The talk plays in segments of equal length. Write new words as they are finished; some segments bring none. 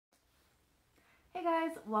Hey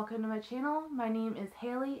guys, welcome to my channel. My name is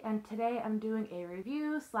Haley and today I'm doing a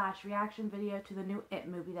review slash reaction video to the new It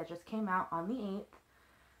movie that just came out on the 8th.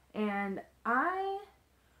 And I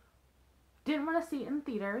didn't want to see it in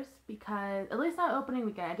theaters because, at least not opening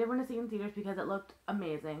weekend, I did want to see it in theaters because it looked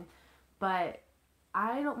amazing. But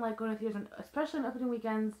I don't like going to theaters, especially on opening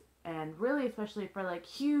weekends, and really especially for like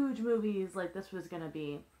huge movies like this was going to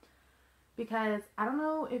be. Because I don't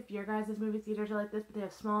know if your guys' movie theaters are like this, but they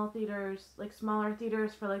have small theaters, like smaller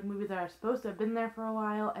theaters for like movies that are supposed to have been there for a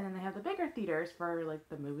while, and then they have the bigger theaters for like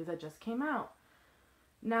the movies that just came out.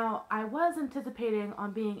 Now, I was anticipating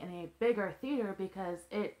on being in a bigger theater because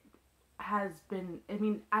it has been, I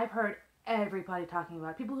mean, I've heard everybody talking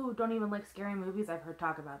about it. People who don't even like scary movies, I've heard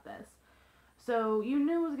talk about this. So you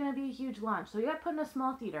knew it was going to be a huge launch. So you got put in a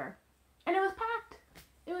small theater. And it was packed.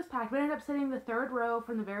 It was packed. We ended up sitting the third row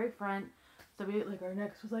from the very front. So we, like, our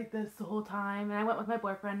necks was like this the whole time. And I went with my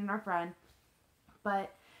boyfriend and our friend.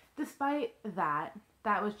 But despite that,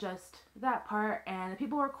 that was just that part. And the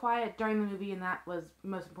people were quiet during the movie, and that was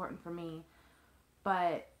most important for me.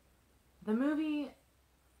 But the movie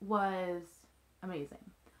was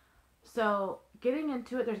amazing. So, getting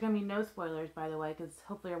into it, there's going to be no spoilers, by the way, because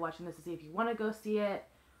hopefully you're watching this to see if you want to go see it,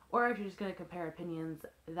 or if you're just going to compare opinions,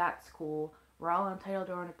 that's cool. We're all entitled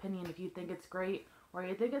to our own opinion. If you think it's great or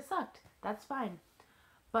you think it sucked, that's fine.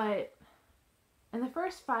 But in the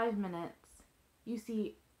first 5 minutes, you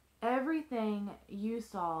see everything you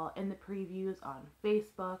saw in the previews on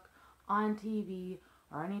Facebook, on TV,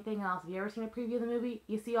 or anything else. If you ever seen a preview of the movie,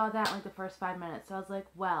 you see all that in like the first 5 minutes. So I was like,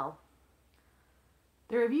 well,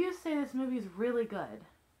 the reviews say this movie is really good,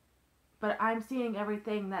 but I'm seeing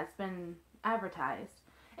everything that's been advertised,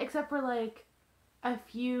 except for like a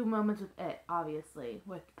few moments with it, obviously,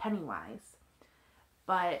 with Pennywise.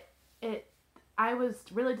 But I was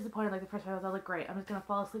really disappointed. Like the first time, I was like, great, I'm just gonna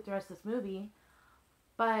fall asleep the rest of this movie.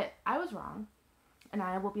 But I was wrong, and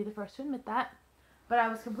I will be the first to admit that. But I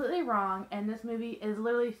was completely wrong, and this movie is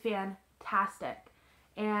literally fantastic.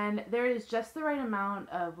 And there is just the right amount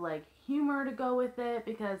of like humor to go with it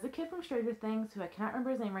because the kid from Stranger Things, who I cannot remember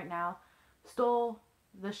his name right now, stole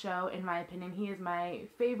the show in my opinion. He is my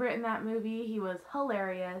favorite in that movie. He was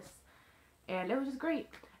hilarious and it was just great.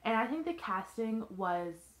 And I think the casting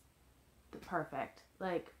was perfect.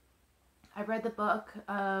 Like, I read the book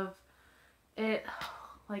of it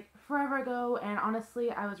like forever ago, and honestly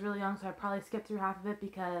I was really young, so I probably skipped through half of it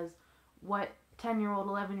because what 10-year-old,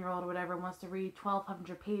 11-year-old, whatever wants to read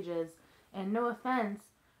 1,200 pages? And no offense,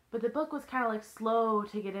 but the book was kind of like slow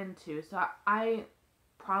to get into, so I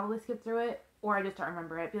probably skipped through it, or I just don't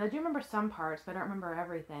remember it, because I do remember some parts but I don't remember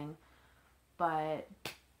everything. But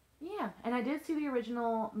yeah, and I did see the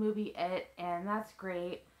original movie It, and that's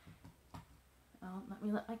great. Oh, let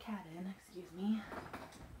me let my cat in, excuse me.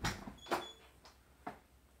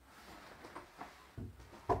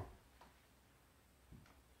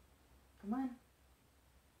 Come on.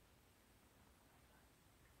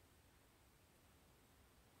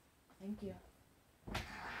 Thank you. We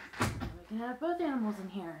can have both animals in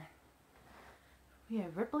here. We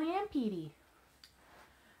have Ripley and Petey.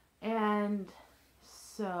 And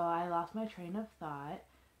so I lost my train of thought.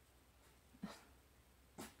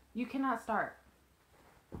 You cannot start.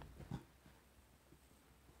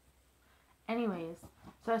 Anyways,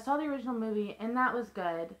 so I saw the original movie and that was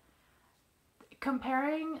good.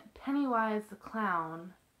 Comparing Pennywise the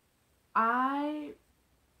Clown, I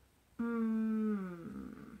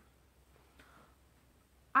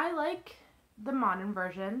like the modern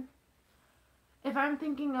version. If I'm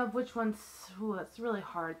thinking of which one's, ooh, that's really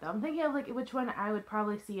hard though. I'm thinking of like which one I would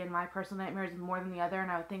probably see in my personal nightmares more than the other,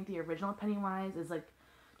 and I would think the original Pennywise is like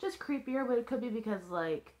just creepier, but it could be because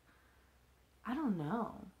like, I don't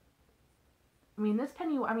know. I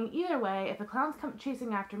mean, either way, if a clown's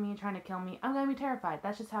chasing after me and trying to kill me, I'm gonna be terrified.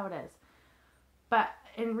 That's just how it is. But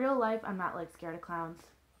in real life, I'm not like scared of clowns.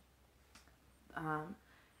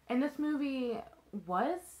 And this movie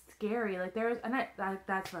was scary. Like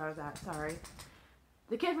that's where I was at. Sorry.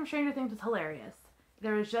 The kid from Stranger Things was hilarious.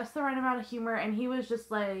 There was just the right amount of humor, and he was just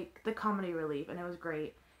like the comedy relief, and it was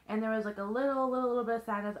great. And there was like a little bit of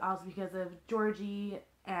sadness also because of Georgie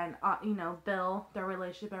and Bill, their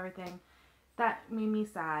relationship, everything. That made me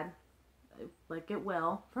sad. Like it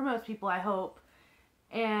will for most people, I hope.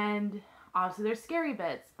 And obviously there's scary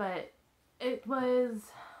bits, but it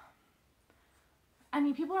was, I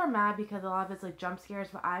mean, people are mad because a lot of it's like jump scares,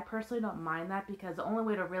 but I personally don't mind that because the only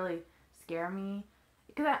way to really scare me,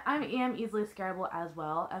 because I am easily scareable as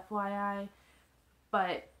well, FYI,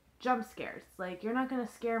 but jump scares, like, you're not going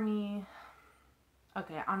to scare me.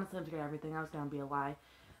 Okay, honestly, I'm scared of everything. That was going to be a lie.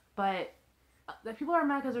 But Like, people are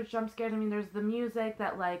mad because there's jump scares. I mean, there's the music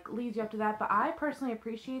that like leads you up to that, but I personally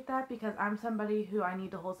appreciate that because I'm somebody who I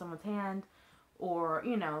need to hold someone's hand, or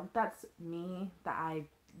you know, that's me, that I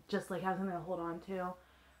just like have something to hold on to.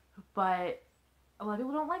 But a lot of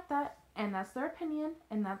people don't like that, and that's their opinion,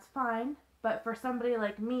 and that's fine. But for somebody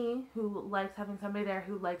like me who likes having somebody there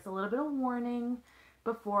who likes a little bit of warning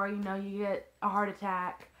before, you know, you get a heart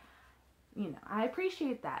attack, you know, I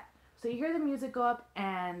appreciate that. So you hear the music go up,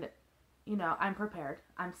 and you know, I'm prepared.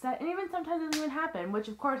 I'm set. And even sometimes it doesn't even happen, which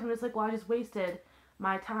of course I'm just like, well, I just wasted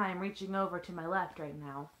my time reaching over to my left right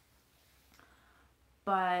now.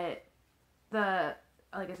 But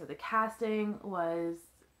like I said, the casting was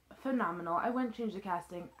phenomenal. I wouldn't change the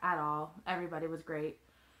casting at all. Everybody was great.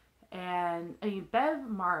 And I mean,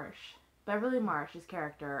 Beverly Marsh's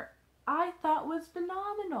character, I thought was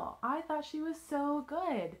phenomenal. I thought she was so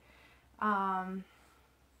good.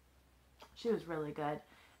 She was really good.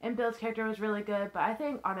 And Bill's character was really good, but I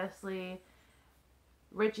think honestly,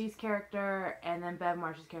 Richie's character and then Bev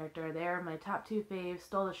Marsh's character, they're my top two faves,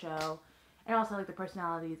 stole the show. And also like the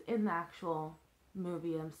personalities in the actual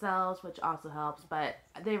movie themselves, which also helps, but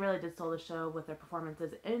they really did steal the show with their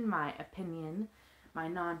performances, in my opinion, my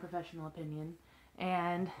non-professional opinion.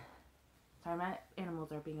 And sorry, my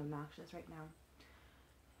animals are being obnoxious right now.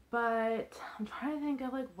 But I'm trying to think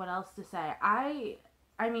of like what else to say.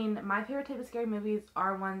 I mean, my favorite type of scary movies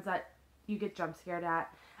are ones that you get jump scared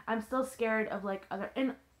at. I'm still scared of like other,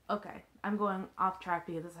 and okay, I'm going off track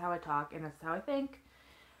because this is how I talk and this is how I think.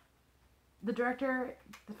 The director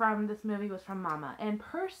from this movie was from Mama, and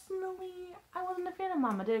personally, I wasn't a fan of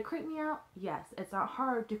Mama. Did it creep me out? Yes. It's not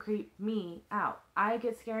hard to creep me out. I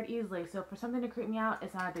get scared easily, so for something to creep me out,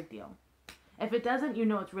 it's not a big deal. If it doesn't, you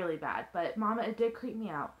know it's really bad. But Mama, it did creep me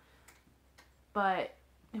out. But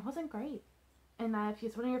it wasn't great. And if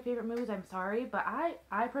it's one of your favorite movies, I'm sorry, but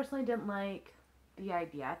I personally didn't like the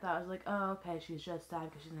idea. I thought, I was like, oh, okay, she's just sad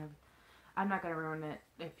because she's never... I'm not going to ruin it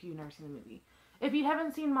if you've never seen the movie. If you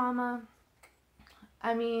haven't seen Mama,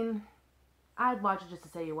 I mean, I'd watch it just to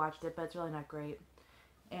say you watched it, but it's really not great.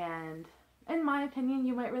 And in my opinion,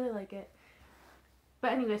 you might really like it.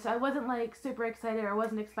 But anyway, so I wasn't like super excited, or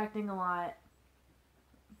wasn't expecting a lot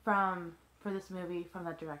for this movie from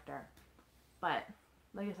that director. But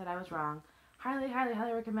like I said, I was wrong. Highly, highly,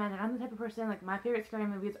 highly recommend it. I'm the type of person, like, my favorite scary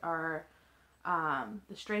movies are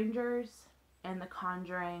The Strangers and The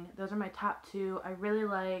Conjuring. Those are my top two. I really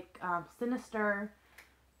like Sinister.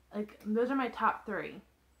 Like, those are my top three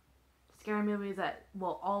scary movies that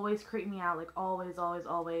will always creep me out. Like, always, always,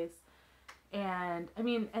 always. And, I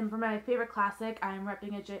mean, and for my favorite classic, I'm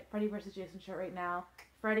repping a Freddy vs. Jason shirt right now.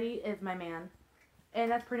 Freddy is my man.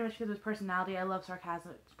 And that's pretty much because of his personality. I love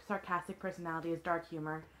sarcastic personality, his dark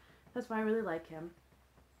humor. That's why I really like him.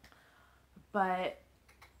 But,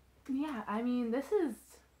 yeah, I mean, this is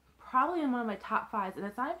probably in one of my top fives. And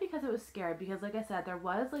it's not because it was scary. Because, like I said, there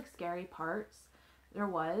was, like, scary parts. There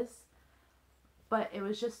was. But it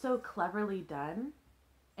was just so cleverly done.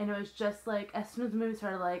 And it was just, like, as soon as the movie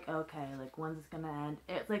started, like, okay, like, when's this gonna end?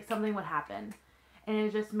 It's like something would happen. And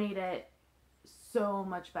it just made it so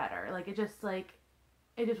much better. Like, it just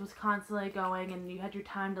was constantly going. And you had your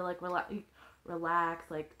time to, like,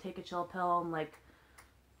 relax, like, take a chill pill and, like,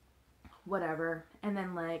 whatever, and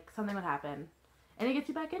then, like, something would happen, and it gets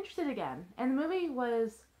you back interested again. And the movie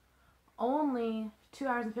was only 2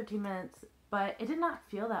 hours and 15 minutes, but it did not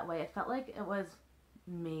feel that way. It felt like it was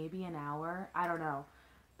maybe an hour, I don't know,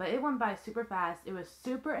 but it went by super fast. It was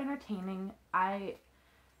super entertaining. I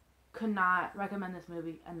could not recommend this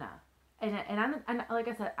movie enough. And like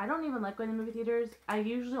I said, I don't even like going to movie theaters. I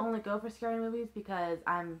usually only go for scary movies because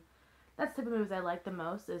that's the type of movies I like the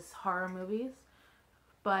most, is horror movies.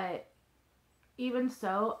 But even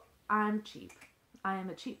so, I'm cheap. I am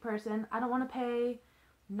a cheap person. I don't want to pay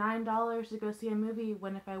 $9 to go see a movie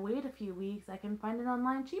when if I wait a few weeks, I can find it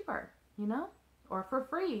online cheaper, you know? Or for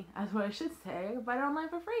free, as what I should say. I can find it online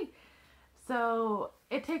for free. So,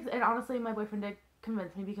 and honestly, my boyfriend did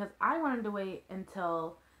convince me because I wanted to wait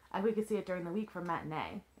until we could see it during the week for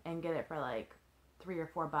matinee and get it for like $3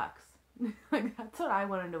 or $4. Like, that's what I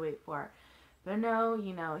wanted to wait for. But no,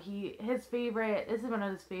 you know, this is one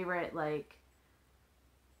of his favorite, like,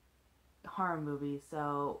 horror movies,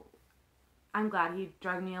 so I'm glad he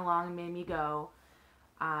dragged me along and made me go.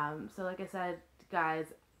 So like I said,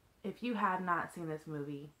 guys, if you have not seen this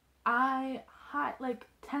movie, like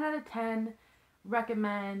 10 out of 10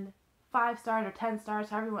 recommend, 5 stars or 10 stars,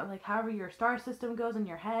 however your star system goes in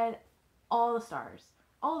your head, all the stars,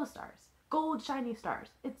 gold shiny stars.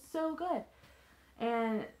 It's so good.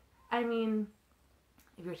 And I mean,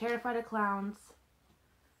 if you're terrified of clowns,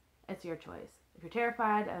 it's your choice. If you're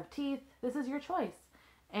terrified of teeth, this is your choice.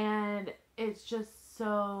 And it's just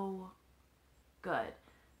so good.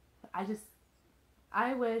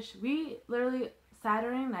 I wish we literally,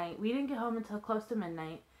 Saturday night, we didn't get home until close to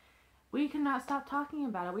midnight. We could not stop talking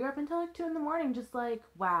about it. We were up until like 2 in the morning, just like,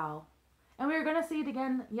 wow. And we were going to see it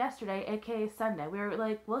again yesterday, aka Sunday. We were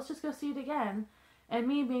like, well, let's just go see it again. And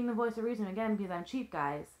me being the voice of reason again, because I'm cheap,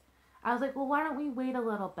 guys, I was like, well, why don't we wait a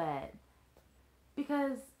little bit?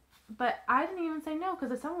 But I didn't even say no,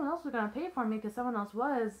 because if someone else was going to pay for me, because someone else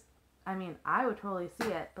was, I mean, I would totally see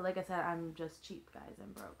it. But like I said, I'm just cheap, guys.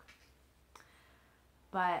 I'm broke.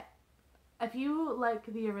 But if you like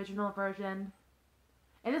the original version,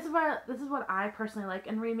 and this is what I personally like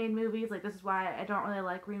in remade movies. Like, this is why I don't really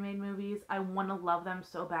like remade movies. I want to love them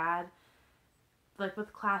so bad, like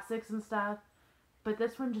with classics and stuff. But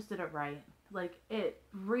this one just did it right. Like, it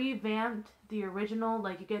revamped the original.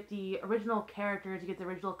 Like, you get the original characters, you get the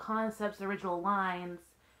original concepts, the original lines,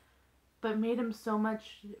 but made them so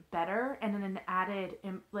much better. And then it added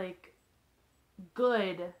like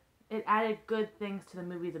it added good things to the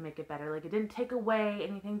movie to make it better. Like, it didn't take away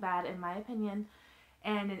anything bad, in my opinion,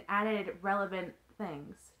 and it added relevant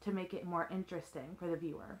things to make it more interesting for the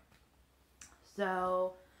viewer.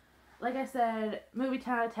 So, like I said, movie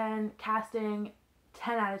 10 out of 10, casting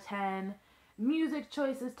 10 out of 10, music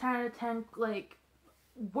choices 10 out of 10, like,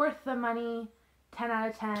 worth the money 10 out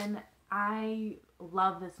of 10. I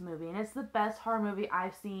love this movie, and it's the best horror movie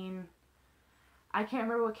I've seen. I can't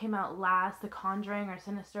remember what came out last, The Conjuring or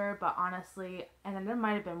Sinister, but honestly, and then there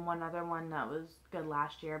might have been one other one that was good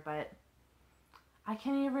last year, but I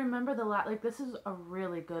can't even remember like, this is a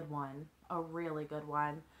really good one. A really good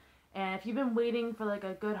one. And if you've been waiting for, like,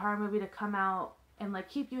 a good horror movie to come out and, like,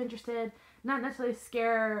 keep you interested, not necessarily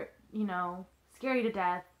scare you to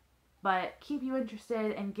death, but keep you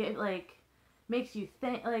interested and get, like, makes you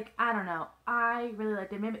think, like, I don't know. I really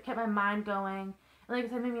liked it. It kept my mind going. And like I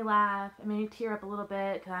said, it made me laugh. It made me tear up a little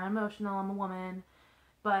bit because I'm emotional. I'm a woman.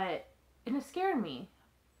 And it scared me.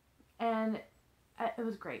 And it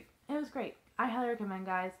was great. It was great. I highly recommend,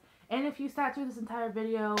 guys. And if you sat through this entire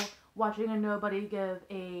video watching a nobody give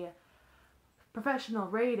a professional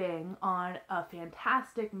rating on a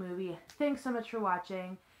fantastic movie, thanks so much for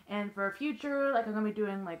watching. And for future, like, I'm going to be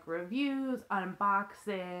doing, like, reviews,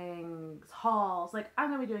 unboxings, hauls. Like, I'm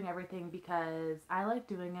going to be doing everything because I like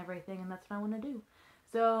doing everything, and that's what I want to do.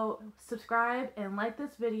 So, subscribe and like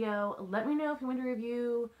this video. Let me know if you want to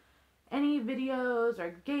review any videos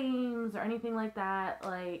or games or anything like that.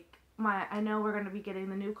 Like, I know we're going to be getting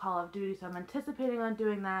the new Call of Duty, so I'm anticipating on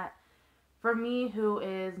doing that. For me, who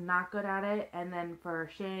is not good at it, and then for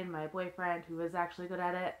Shane, my boyfriend, who is actually good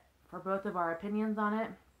at it, for both of our opinions on it.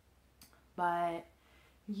 But,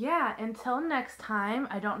 yeah, until next time,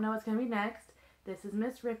 I don't know what's going to be next. This is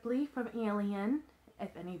Miss Ripley from Alien, if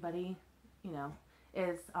anybody,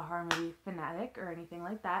 is a horror movie fanatic or anything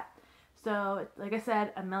like that. So, like I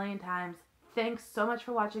said a million times, thanks so much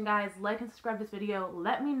for watching, guys. Like and subscribe to this video.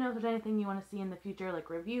 Let me know if there's anything you want to see in the future, like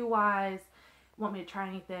review-wise, want me to try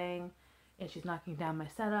anything, and she's knocking down my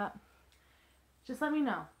setup. Just let me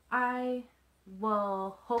know. I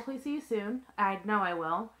will hopefully see you soon. I know I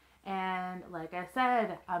will. And like I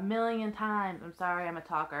said a million times, I'm sorry, I'm a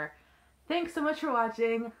talker. Thanks so much for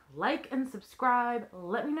watching. Like and subscribe.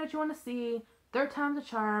 Let me know what you want to see. Third time's a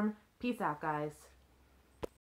charm. Peace out, guys.